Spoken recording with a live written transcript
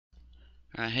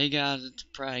Alright, hey guys, it's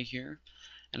Prag here,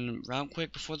 and real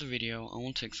quick before the video, I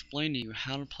want to explain to you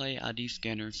how to play ID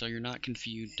Scanner so you're not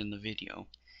confused in the video.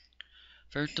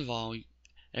 First of all,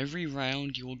 every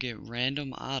round you will get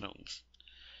random items.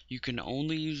 You can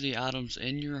only use the items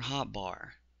in your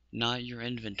hotbar, not your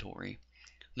inventory.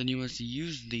 Then you must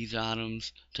use these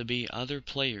items to beat other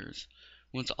players.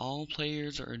 Once all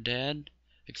players are dead,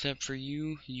 except for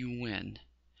you, you win.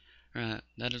 Alright,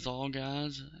 that is all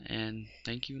guys, and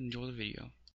thank you and enjoy the video.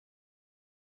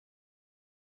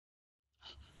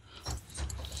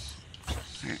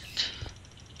 Alright.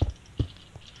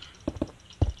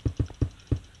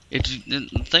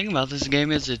 The thing about this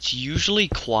game is it's usually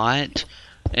quiet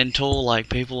until like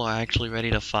people are actually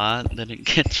ready to fight, then it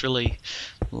gets really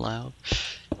loud.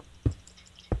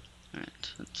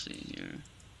 Alright, let's see here.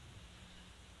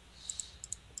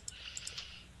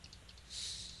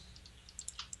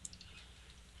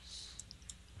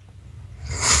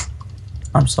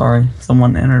 I'm sorry,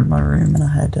 someone entered my room and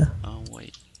I had to. Oh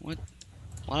wait, what?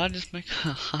 Why'd I just make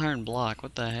an iron block?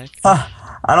 What the heck? I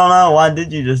don't know, why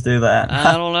did you just do that?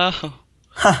 I don't know.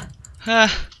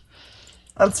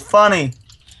 That's funny.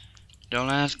 Don't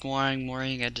ask why I'm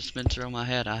wearing a dispenser on my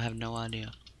head. I have no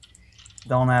idea.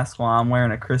 Don't ask why I'm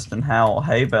wearing a Kristen Howell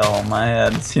hay bell on my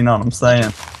head. You know what I'm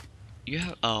saying?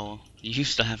 Oh, you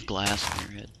used to have glass on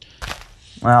your head.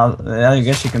 Well, I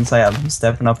guess you can say I'm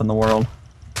stepping up in the world.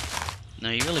 No,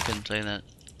 you really couldn't say that.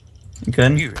 You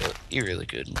couldn't? You really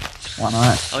couldn't. Why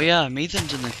not? Oh yeah,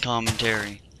 Methan's in the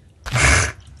commentary.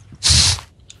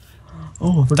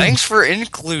 Oh, Thanks for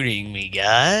including me,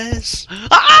 guys.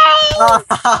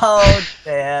 Oh,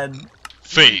 Dad.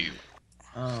 Fail.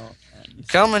 Oh, man.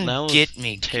 Come and That was get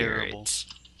me, terrible. Garrett.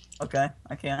 Okay,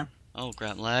 I can. Oh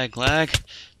crap, lag.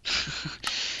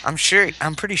 I'm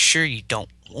pretty sure you don't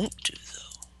want to,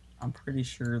 though. I'm pretty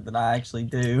sure that I actually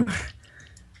do.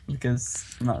 Because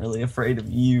I'm not really afraid of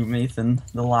you, Methan.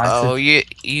 The likes Oh, of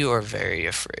you are very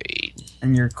afraid.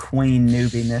 and your queen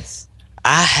noobiness.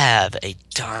 I have a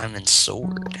diamond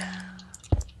sword.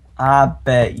 I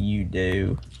bet you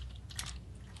do.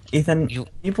 Ethan, You-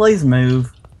 can you please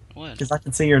move? What? Because I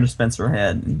can see your dispenser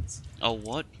head. And it's Oh,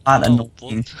 what? not Oh,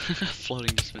 annoying.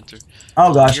 floating dispenser.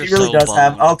 Oh gosh, You're he really so does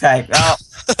have. boned. Okay. Oh,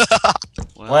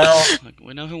 Well.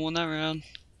 We know who won that round.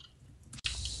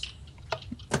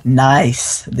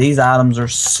 nice. These items are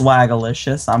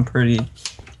swagalicious. I'm pretty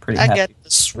I happy got the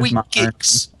with sweet my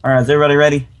kicks. All right, is everybody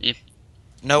ready?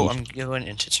 No, I'm going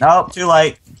into. Nope, too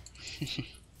late.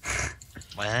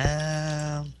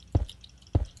 Wow.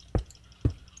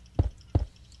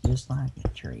 Just like a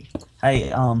tree. Hey,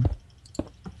 that's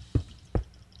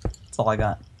all I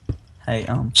got. Hey,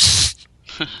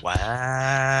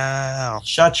 Wow.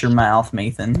 shut your mouth,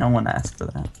 Methan. No one asked for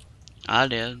that. I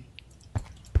did.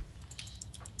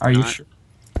 Are you Not- sure?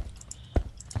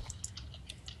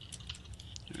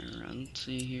 Let's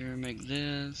see here. Make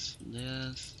this,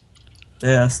 this,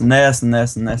 This and this and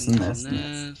this and this and and this and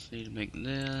this. this. Need to make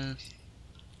this.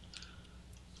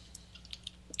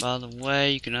 By the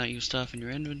way, you cannot use stuff in your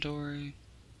inventory.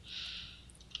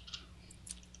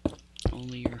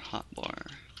 Only your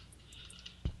hotbar.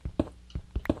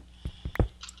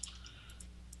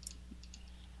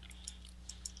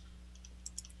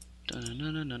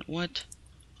 Dun-dun-dun-dun-dun. What?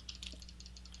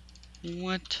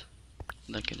 What?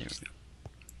 Okay, there we go.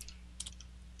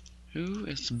 Who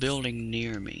is building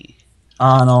near me?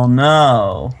 I don't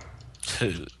know.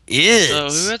 Who is? So,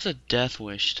 who has a death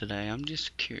wish today? I'm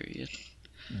just curious.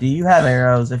 Do you have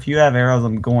arrows? If you have arrows,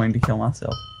 I'm going to kill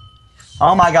myself.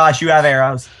 Oh my gosh, you have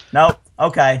arrows. Nope.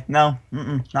 Okay, no.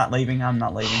 Not leaving. I'm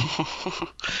not leaving.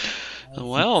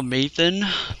 Well, Methan.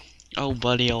 Oh,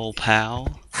 buddy, old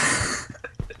pal.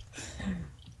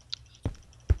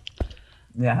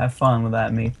 Yeah, have fun with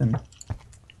that, Methan.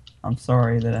 I'm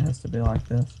sorry that it has to be like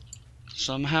this.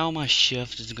 Somehow my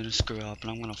shift is gonna screw up and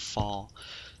I'm gonna fall.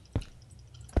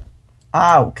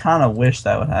 I kind of wish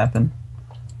that would happen.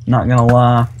 Not gonna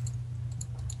lie.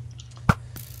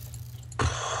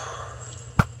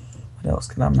 What else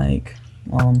could I make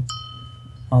while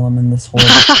I'm in this hole?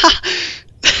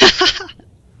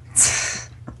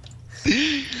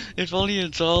 If only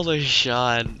it's all a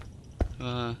shot.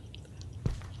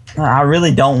 I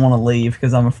really don't want to leave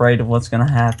because I'm afraid of what's gonna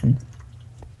happen.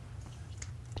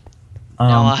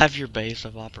 Now I have your base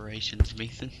of operations,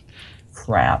 Methan.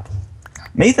 Crap.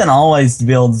 Methan always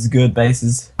builds good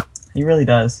bases. He really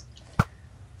does.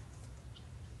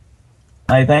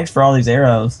 Hey, thanks for all these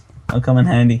arrows. They'll come in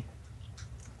handy.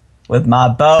 With my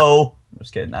bow.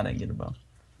 Just kidding, I didn't get a bow.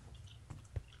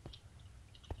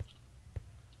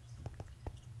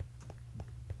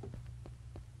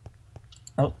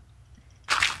 Oh.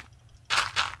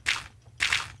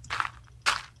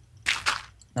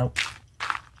 Nope.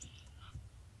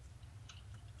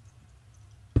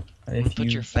 I'm gonna If put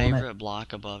you your want favorite it.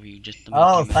 block above you just to make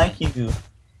Oh, you mad. thank you.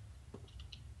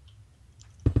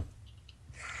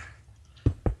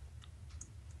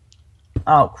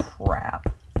 Oh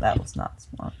crap! That was not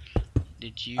smart.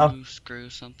 Did you Oh. screw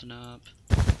something up?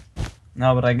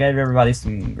 No, but I gave everybody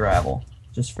some gravel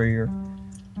just for your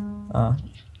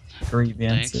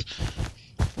grievances. Thanks.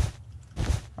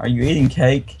 Are you eating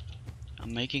cake?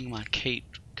 I'm making my cake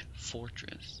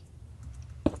fortress.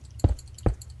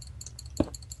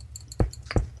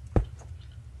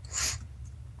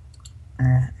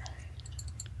 Alright.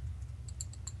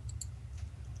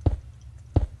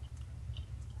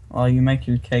 While you make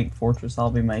your cake fortress,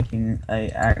 I'll be making a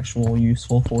actual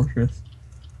useful fortress,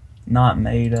 not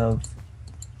made of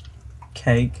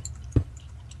cake.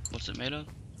 What's it made of?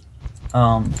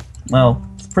 Well,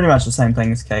 it's pretty much the same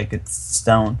thing as cake. It's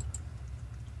stone.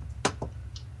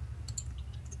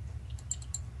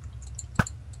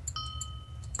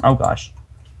 Oh gosh.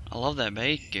 I love that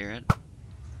bait, Garrett.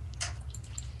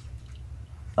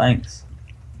 Thanks.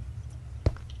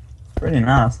 Pretty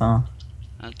nice, huh?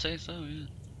 I'd say so,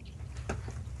 yeah.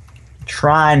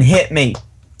 Try and hit me.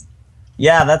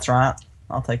 Yeah, that's right.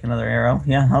 I'll take another arrow.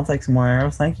 Yeah, I'll take some more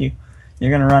arrows. Thank you.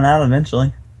 You're gonna run out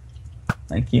eventually.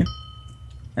 Thank you.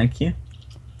 Thank you.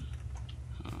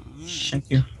 Thank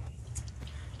you.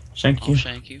 Thank I'll you.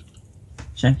 shank you.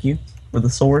 Thank you. With a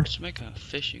sword. Let's make a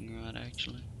fishing rod,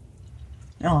 actually.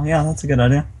 Oh, yeah, that's a good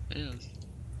idea. It is,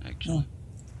 actually.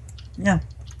 Yeah.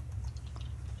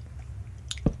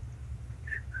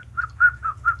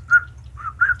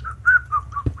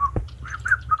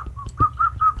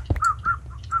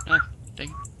 Oh, dang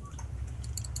it.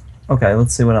 Okay,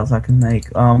 let's see what else I can make.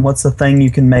 What's the thing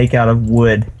you can make out of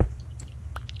wood?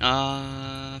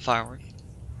 Firework.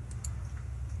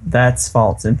 That's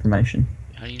false information.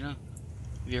 How do you know? Have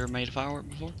you ever made a firework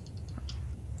before?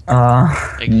 No.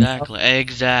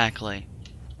 Exactly.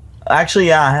 Actually,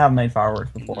 yeah, I have made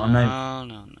fireworks before.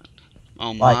 No.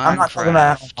 On Like, I'm not talking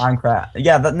about Minecraft. Minecraft.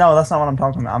 Yeah, no, that's not what I'm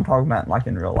talking about. I'm talking about like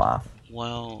in real life.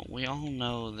 Well, we all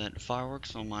know that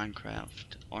fireworks on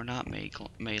Minecraft are not made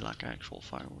like actual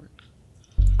fireworks.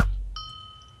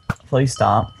 Please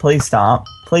stop. Please stop.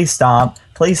 Please stop.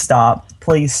 Please stop.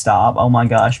 Please stop. Oh my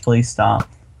gosh, please stop.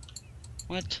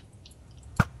 What?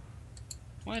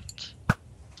 What? I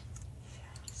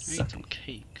need some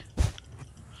cake.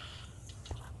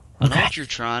 I know what you're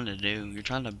trying to do. You're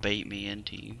trying to bait me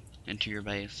into your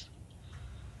base.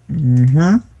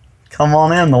 Mm-hmm. Come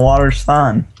on in. The water's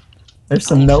fine. There's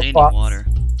I some don't see any pots. water.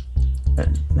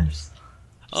 There's.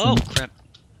 Oh crap!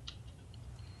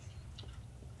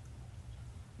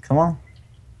 Come on.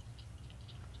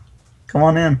 Come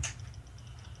on in.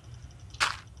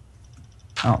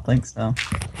 I don't think so.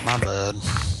 My bad.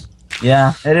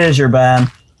 Yeah, it is your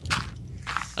bad. I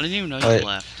didn't even know Wait. you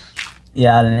left.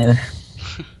 Yeah, I didn't either.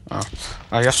 Oh.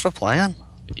 Are you still playing?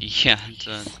 Yeah, it's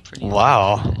a pretty.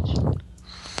 Wow.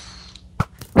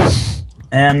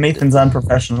 And Methan's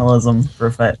unprofessionalism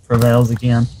prevails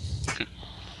again.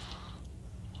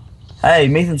 Hey,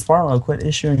 Methan Sparlow, quit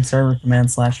issuing server command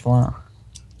 /fly.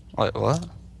 Wait, what?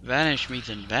 Vanish,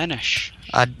 Methan, vanish.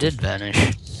 I did vanish.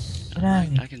 Get out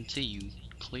of here. I can see you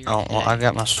clear. Oh, well, I day.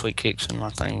 got my sweet kicks and my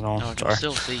thing on. No, I can Sorry.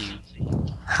 still see you.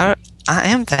 How? I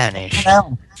am vanished. Come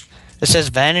on, It says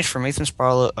vanish from Ethan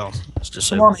Sparlow. Oh, it's just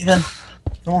come on, Ethan.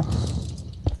 Come on.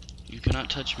 You cannot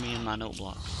touch me in my note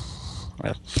block.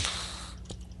 Yep.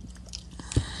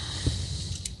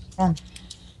 Come on.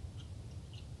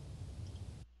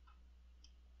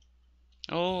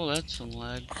 Oh, that's some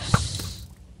lag.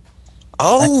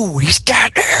 Oh, he's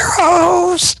got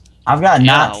arrows. I've got Yeah,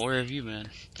 knots. where have you been?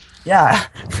 Yeah,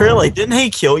 really? Didn't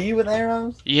he kill you with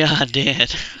arrows? Yeah, I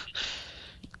did.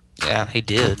 Yeah, he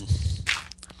did.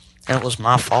 And it was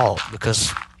my fault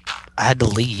because I had to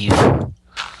leave.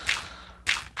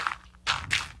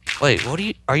 Wait,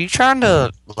 are you trying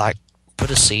to, like, put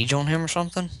a siege on him or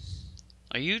something?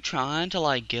 Are you trying to,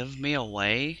 like, give me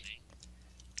away?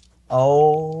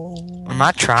 Oh. Am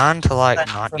I trying to, like,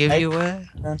 That's not for give me. you away?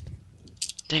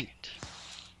 Dang it.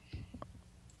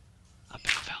 I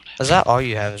found it. Is that all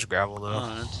you have is gravel, though?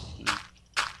 Oh, that's...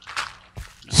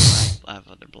 No, I have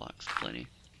other blocks, plenty.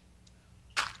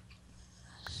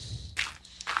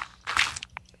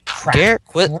 Crap. Garrett,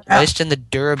 quit Crap. wasting the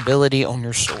durability on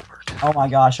your sword. Oh my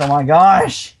gosh, oh my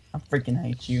gosh. I freaking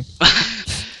hate you.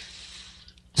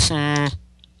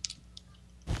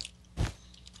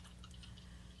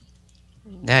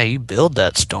 Yeah, you build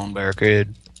that stone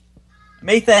barricade.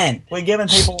 Methan, we're giving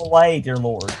people away, dear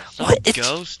lord. Stop What?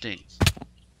 ghosting.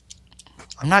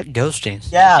 I'm not ghosting.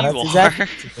 Yeah, Yes, that's you exactly are.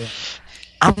 what you're doing.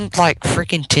 I'm like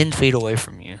freaking 10 feet away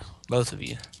from you, both of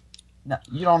you. No,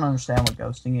 you don't understand what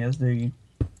ghosting is, do you?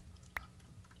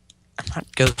 I'm not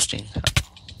ghosting.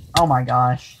 Oh my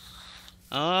gosh.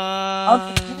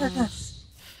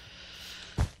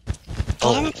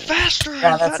 Climb up faster!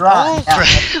 Yeah, that's right. Oh, Yeah,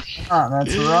 crap.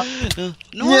 that's right.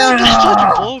 No, Yeah. that's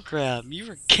such bull crap. You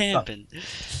were camping.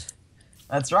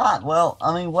 That's right. Well,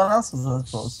 I mean, what else was I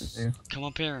supposed to do? Come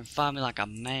up here and find me like a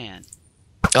man.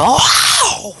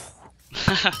 Oh!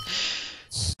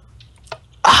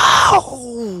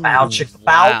 Ow! Bow, chicka,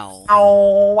 Wow. bow.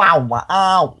 Ow, wow,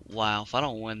 wow. Wow, if I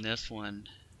don't win this one,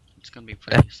 it's gonna be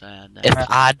pretty sad. If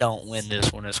I don't win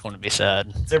this one, it's going to be sad.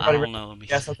 Is I everybody don't ready? know.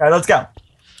 Yes, okay, let's go.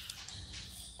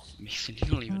 Mason,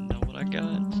 you don't even know what I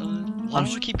got, son. Why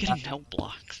do I keep getting help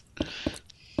blocks?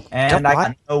 And I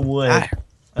got no wood.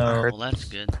 Oh, well, that's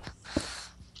good.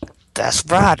 That's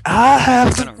right. I I'm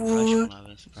have the gonna rush wood. one of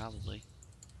us, probably.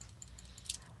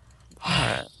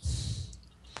 Alright.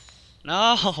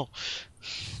 No!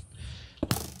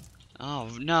 Oh,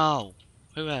 no.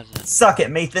 Who has it? Suck it,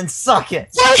 Methan, suck it.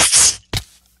 What?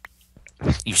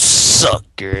 You suck,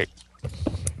 Garrett.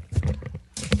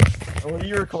 Were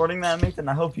you recording that, Methan?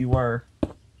 I hope you were.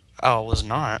 Oh, I was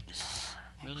not.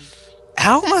 Really?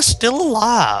 How am I still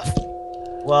alive?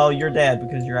 Well, you're dead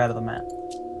because you're out of the map.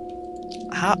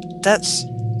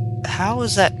 How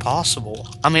is that possible?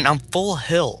 I mean, I'm full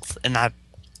health, and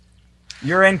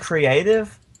You're in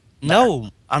creative? no,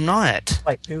 I'm not.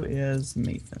 Wait, who is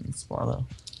Methan Sparlow?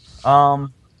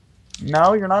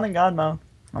 No, you're not in God mode.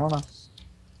 I don't know.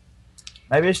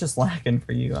 Maybe it's just lagging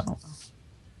for you. I don't know.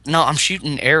 No, I'm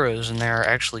shooting arrows, and they're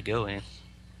actually going.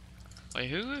 Wait,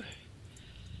 who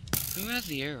has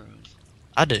the arrows?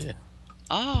 I do.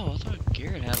 Oh, I thought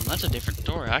Garrett had them. That's a different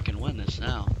story. I can win this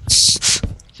now.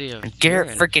 See if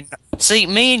Garrett freaking. See,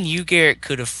 me and you, Garrett,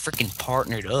 could have freaking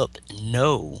partnered up.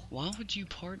 No. Why would you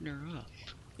partner up?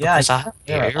 Yeah, Because I have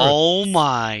the arrows. Oh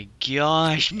my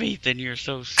gosh, Methan, you're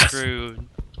so screwed.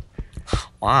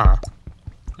 Why?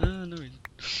 No reason.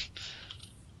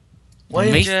 What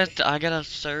is I got a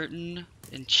certain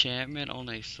enchantment on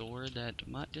a sword that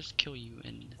might just kill you.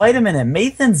 And Wait a minute,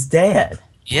 Methan's dead.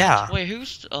 Yeah. wait,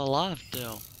 who's alive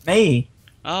still? Me.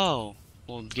 Oh,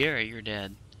 well, Garrett, you're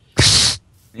dead.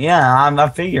 Yeah, I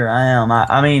figure I am.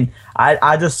 I mean,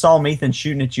 I just saw Methan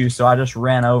shooting at you, so I just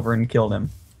ran over and killed him.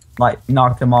 Like,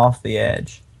 knocked him off the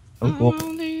edge. Oh, cool.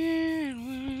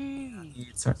 You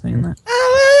start saying that.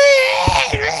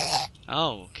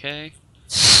 Oh, okay.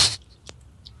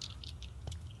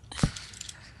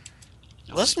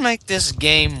 Let's make this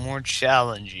game more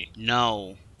challenging.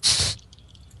 No.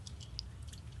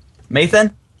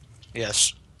 Methan,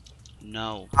 Yes.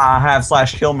 No. I have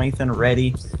 /kill Methan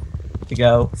ready to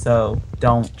go, so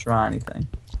don't try anything.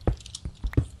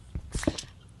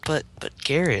 But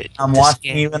Garrett, I'm this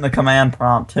watching game- you in the command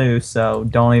prompt too, so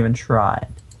don't even try it.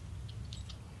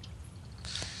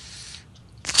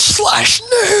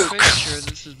 /nuke. Pretty sure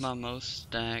this is my most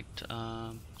stacked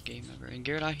game ever. And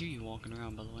Garrett, I hear you walking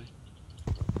around, by the way.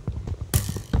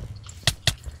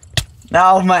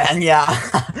 No, man, yeah.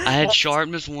 I had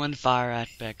sharpness 1 fire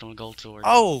aspect on a gold sword.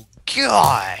 Oh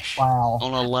gosh. Wow.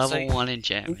 On a level So- 1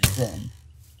 enchantment. Methan.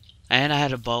 And I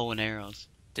had a bow and arrows.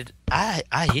 Did I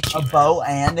hit you? A man. bow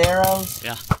and arrows?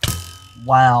 Yeah.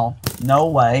 Wow. No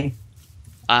way.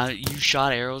 You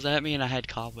shot arrows at me and I had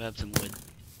cobwebs and wood.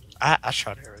 I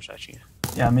shot arrows at you.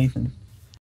 Yeah, Methan.